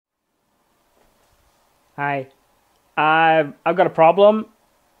Hi. I've got a problem.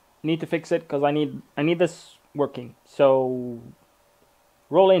 Need to fix it because I need this working. So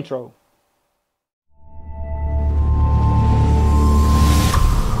roll intro.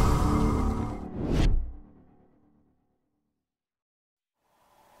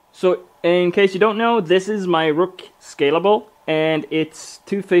 So in case you don't know, this is my Rook Scalable, and it's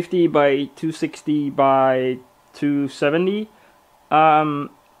 250 by 260 by 270.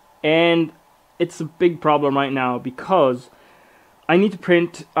 And it's a big problem right now because I need to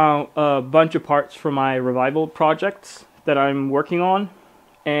print out a bunch of parts for my revival projects that I'm working on,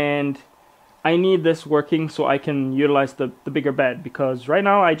 and I need this working so I can utilize the bigger bed, because right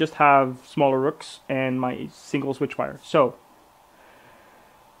now I just have smaller rooks and my single switch wire. So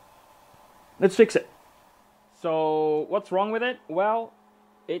let's fix it. So what's wrong with it? Well,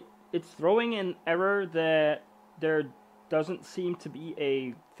 it's throwing an error that there doesn't seem to be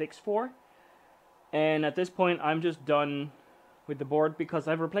a fix for. And at this point I'm just done with the board because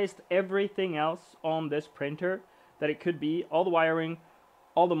I've replaced everything else on this printer that it could be. All the wiring,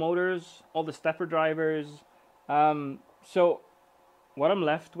 all the motors, all the stepper drivers. So what I'm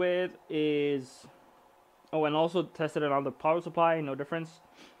left with is... Oh, and also tested it on the power supply, no difference.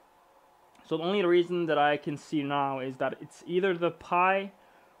 So the only reason that I can see now is that it's either the Pi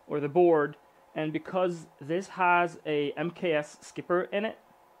or the board, and because this has a MKS skipper in it,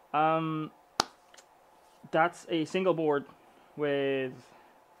 that's a single board with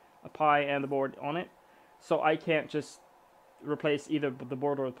a Pi and the board on it. So I can't just replace either the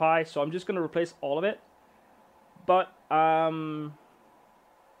board or the Pi, so I'm just going to replace all of it. But so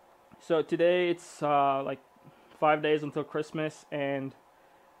today it's like 5 days until Christmas, and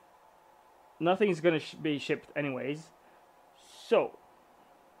nothing's going to be shipped anyways. So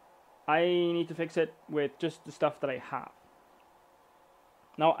I need to fix it with just the stuff that I have.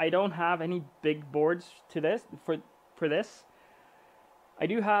 Now I don't have any big boards to this for this. I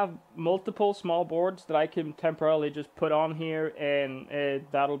do have multiple small boards that I can temporarily just put on here, and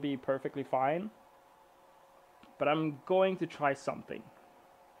that'll be perfectly fine. But I'm going to try something,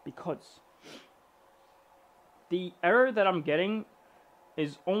 because the error that I'm getting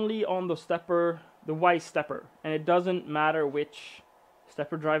is only on the stepper, the Y stepper, and it doesn't matter which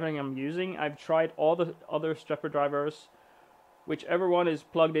stepper driving I'm using. I've tried all the other stepper drivers. Whichever one is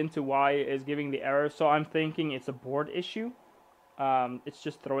plugged into Y is giving the error, so I'm thinking it's a board issue. It's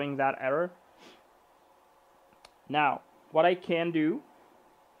just throwing that error. Now, what I can do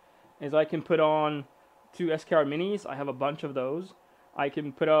is I can put on 2 SKR minis. I have a bunch of those. I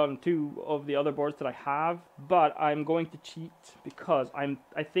can put on 2 of the other boards that I have, but I'm going to cheat because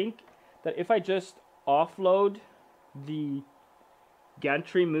I think that if I just offload the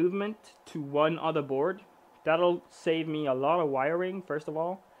gantry movement to one other board, that'll save me a lot of wiring. First of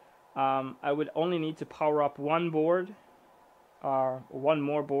all, I would only need to power up one board, one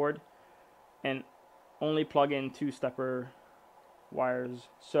more board, and only plug in 2 stepper wires.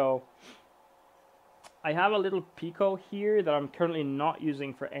 So I have a little Pico here that I'm currently not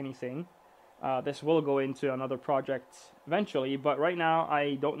using for anything. This will go into another project eventually, but right now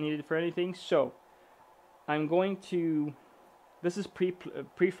I don't need it for anything. So I'm going to... This is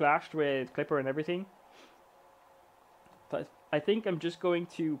pre-flashed with Clipper and everything. But I think I'm just going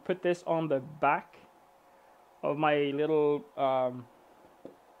to put this on the back of my little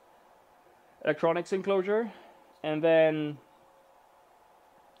electronics enclosure, and then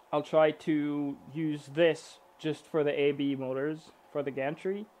I'll try to use this just for the AB motors for the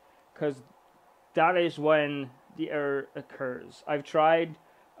gantry, because that is when the error occurs. I've tried,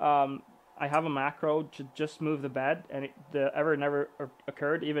 I have a macro to just move the bed, and the error never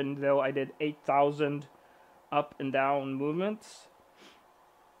occurred, even though I did 8,000 up and down movements.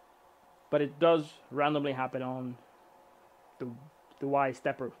 But it does randomly happen on the Y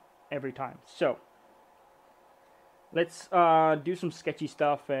stepper every time. So let's do some sketchy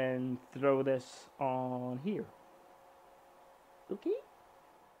stuff and throw this on here. Okay.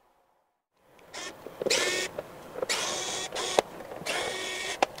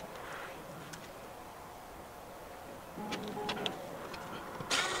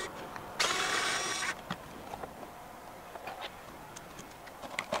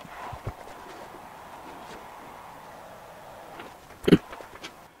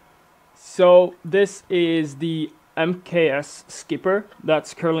 So this is the MKS skipper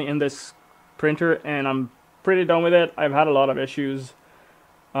that's currently in this printer, and I'm pretty done with it. I've had a lot of issues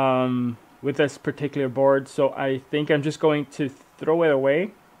with this particular board, so I think I'm just going to throw it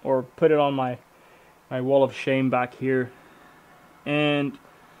away or put it on my wall of shame back here. And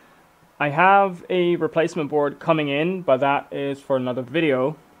I have a replacement board coming in, but that is for another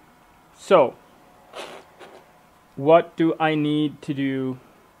video. So what do I need to do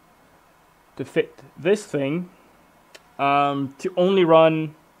to fit this thing to only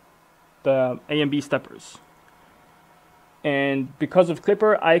run the A and B steppers. And because of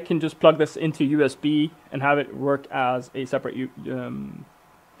Clipper, I can just plug this into USB and have it work as a separate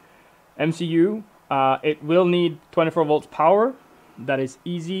MCU. It will need 24 volts power. That is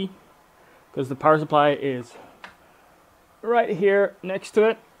easy because the power supply is right here next to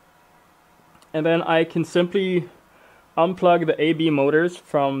it. And then I can simply unplug the AB motors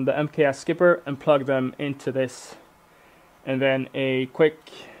from the MKS skipper and plug them into this. And then a quick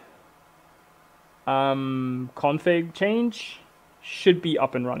config change should be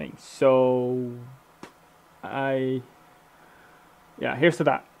up and running. So here's to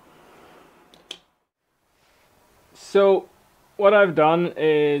that. So what I've done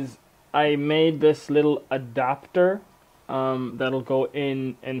is I made this little adapter that'll go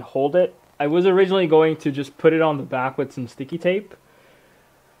in and hold it. I was originally going to just put it on the back with some sticky tape,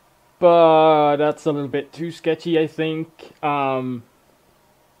 but that's a little bit too sketchy, I think.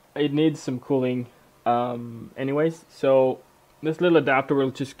 It needs some cooling anyways, so this little adapter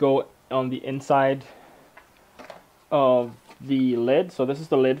will just go on the inside of the lid. So this is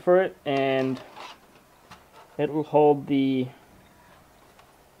the lid for it, and it will hold the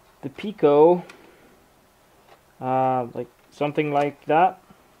Pico like something like that.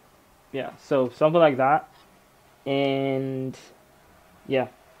 Yeah, so something like that. And yeah,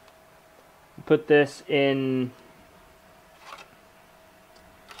 put this in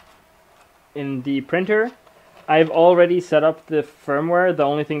the printer. I've already set up the firmware. The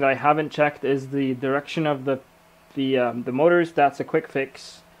only thing that I haven't checked is the direction of the motors. That's a quick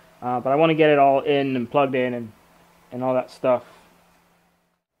fix, but I want to get it all in and plugged in and all that stuff.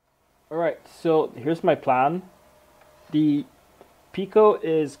 Alright, so here's my plan. The Pico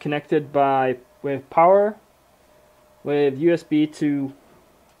is connected with power with USB to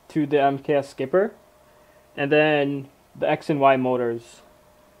the MKS skipper, and then the X and Y motors.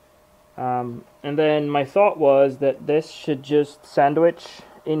 And then my thought was that this should just sandwich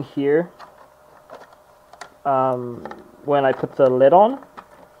in here when I put the lid on.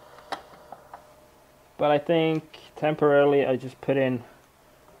 But I think temporarily I just put in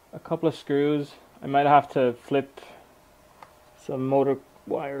a couple of screws. I might have to flip some motor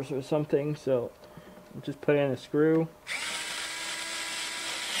wires or something, so I'll just put in a screw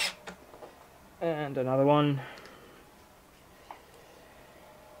and another one.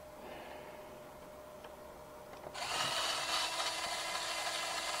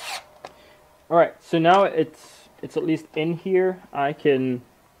 Alright, so now it's at least in here. I can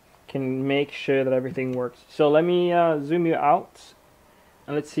make sure that everything works. So let me zoom you out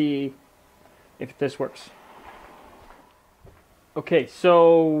and let's see if this works. Okay,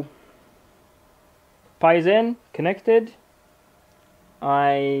 so Pi's in, connected.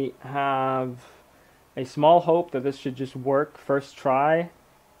 I have a small hope that this should just work first try.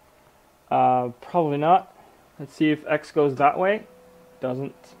 Probably not. Let's see if X goes that way.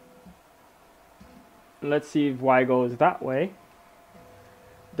 Doesn't. Let's see if Y goes that way.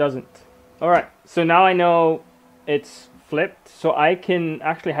 Doesn't. Alright, so now I know it's flipped, so I can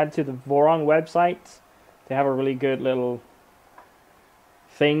actually head to the Voron website. They have a really good little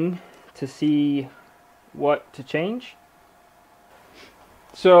thing to see what to change.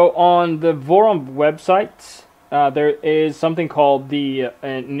 So on the Voron website, there is something called the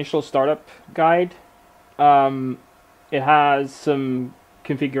initial startup guide. It has some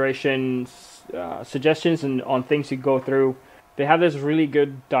configurations, suggestions on things to go through. They have this really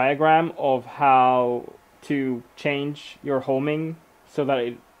good diagram of how to change your homing so that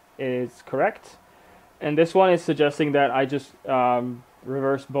it is correct. And this one is suggesting that I just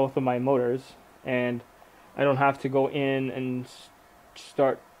reverse both of my motors, and I don't have to go in and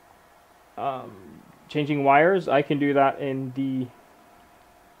start changing wires. I can do that in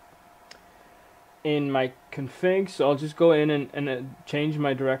my config. So I'll just go in and change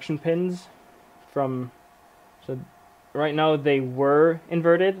my direction pins from, so right now they were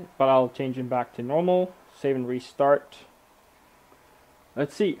inverted, but I'll change them back to normal. Save and restart.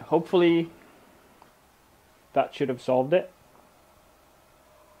 Let's see, hopefully that should have solved it.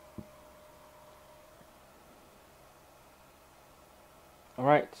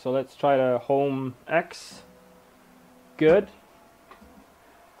 Alright, so let's try to home X. Good.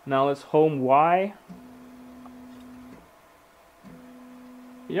 Now let's home Y.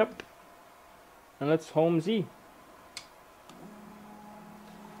 Yep. And let's home Z.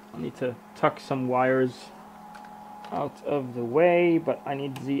 I need to tuck some wires out of the way, but I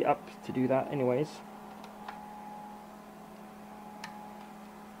need Z up to do that anyways.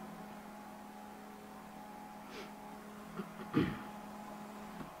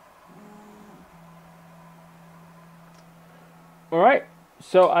 Alright,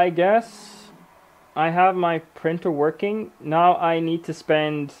 so I guess I have my printer working. Now I need to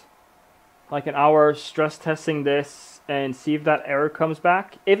spend like an hour stress testing this and see if that error comes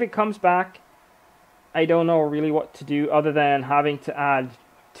back. If it comes back, I don't know really what to do other than having to add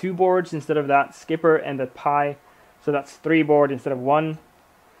 2 boards instead of that skipper and the Pi. So that's 3 boards instead of 1.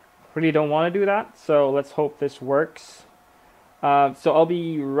 Really don't want to do that, so let's hope this works. So I'll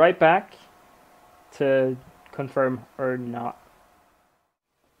be right back to confirm or not.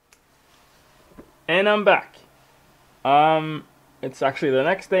 And I'm back. It's actually the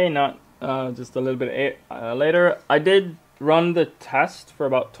next day, not just a little bit later. I did run the test for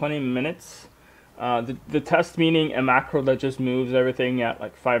about 20 minutes. The test meaning a macro that just moves everything at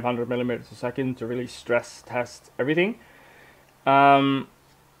like 500 millimeters a second to really stress test everything.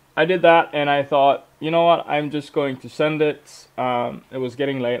 I did that and I thought, you know what, I'm just going to send it. It was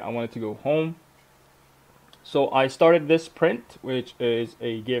getting late, I wanted to go home. So I started this print, which is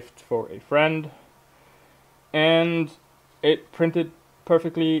a gift for a friend. And it printed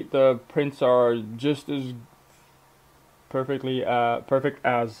perfectly. The prints are just as perfect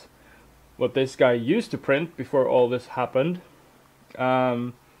as what this guy used to print before all this happened.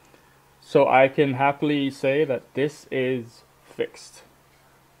 So I can happily say that this is fixed.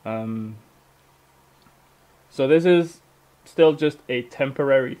 So this is still just a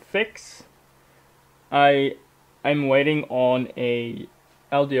temporary fix. I'm waiting on a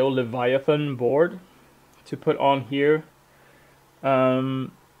LDO Leviathan board to put on here.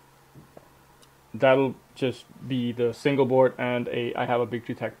 That'll just be the single board, and I have a Big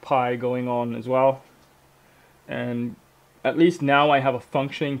Tree Tech Pi going on as well. And at least now I have a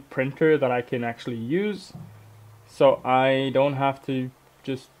functioning printer that I can actually use, so I don't have to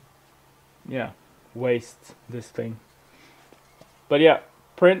just waste this thing. But yeah,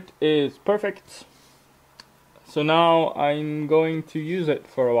 print is perfect. So now I'm going to use it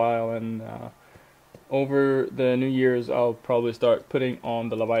for a while, and over the New Year's I'll probably start putting on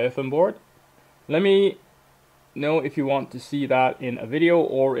the Leviathan board. Let me know if you want to see that in a video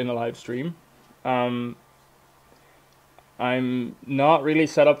or in a live stream. I'm not really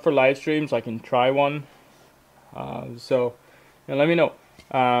set up for live streams. I can try one. So let me know.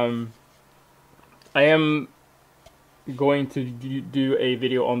 I am going to do a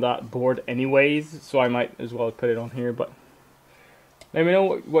video on that board anyways, so I might as well put it on here. But let me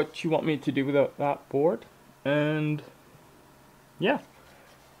know what you want me to do with that board. And yeah,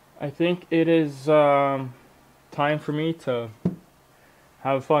 I think it is time for me to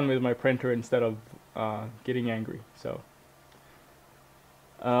have fun with my printer instead of getting angry. So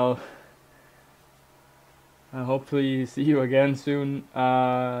I'll hopefully see you again soon,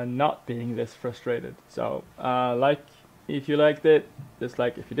 not being this frustrated. So like if you liked it,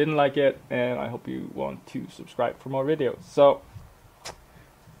 dislike if you didn't like it, and I hope you want to subscribe for more videos. So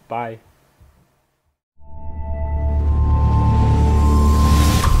bye.